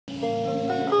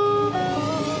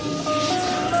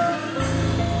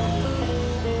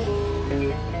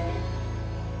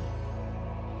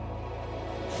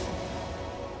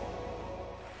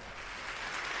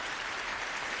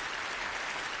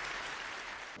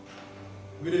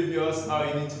Good evening, viewers. How are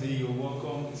you doing today? You're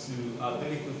welcome to our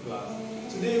daily food class.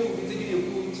 Today we'll be taking a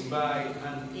quote by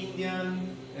an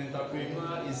Indian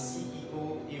entrepreneur, a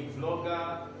CEO, a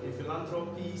vlogger, a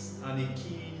philanthropist, and a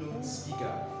keynote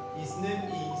speaker. His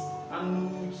name is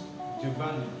Anuj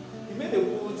Giovanni. He made a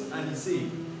quote and he said,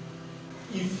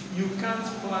 "If you can't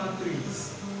plant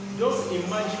trees, just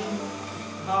imagine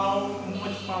how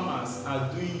much farmers are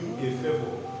doing you a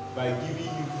favor by giving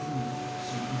you food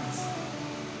to eat."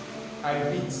 I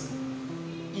repeat,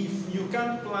 if you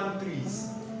can't plant trees,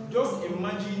 just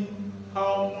imagine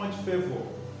how much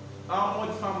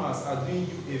farmers are doing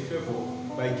you a favor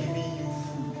by giving you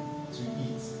food to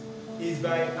eat. It's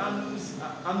by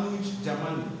Anuj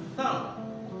Giovanni. Now,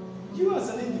 you as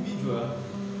an individual,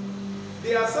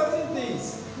 there are certain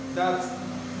things that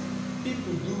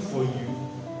people do for you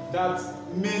that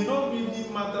may not really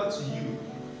matter to you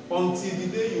until the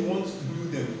day you want to do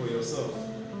them for yourself.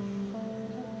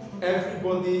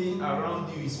 Everybody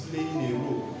around you is playing a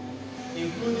role,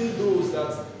 including those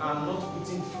that are not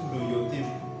putting food on your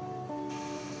table.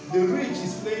 The rich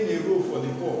is playing a role for the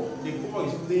poor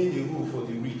is playing a role for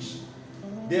the rich.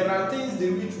 There are things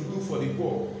the rich will do for the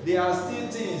poor. There are still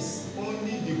things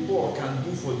only the poor can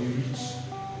do for the rich.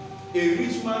 A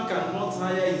rich man cannot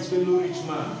hire his fellow rich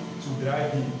man to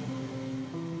drive him.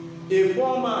 A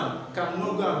poor man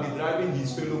cannot go and be driving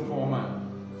his fellow poor man.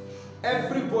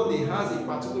 Everybody has a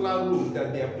particular role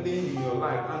that they are playing in your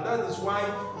life, and that is why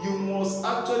you must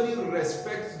actually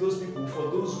respect those people for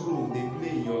those roles they play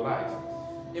in your life.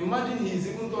 Imagine he's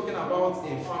even talking about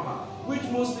a farmer, which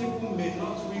most people may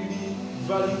not really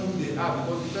value who they are,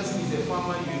 because the person is a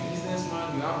farmer, you're a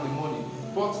businessman, you have the money.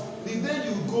 But the day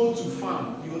you go to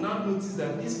farm, you will now notice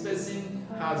that this person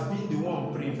has been the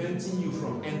one preventing you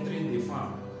from entering the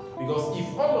farm. Because if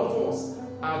all of us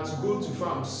are to go to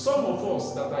farm, some of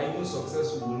us that are even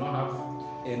successful will not have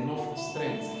enough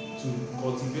strength to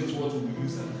cultivate what we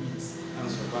use and eat and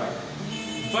survive.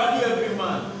 Value every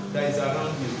man that is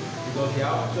around you, because they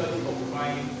are actually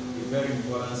occupying a very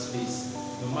important space.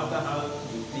 No matter how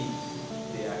you think,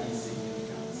 they are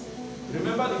insignificant.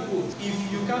 Remember the quote, if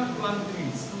you can't plant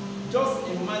trees, just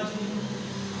imagine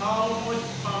how much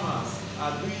farmers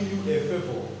are doing you a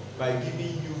favor by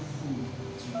giving you food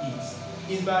to eat.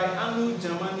 It's by Anuj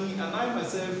Giovanni, and I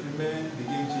myself remain the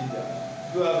game changer.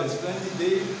 Do have a splendid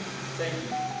day. Thank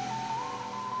you.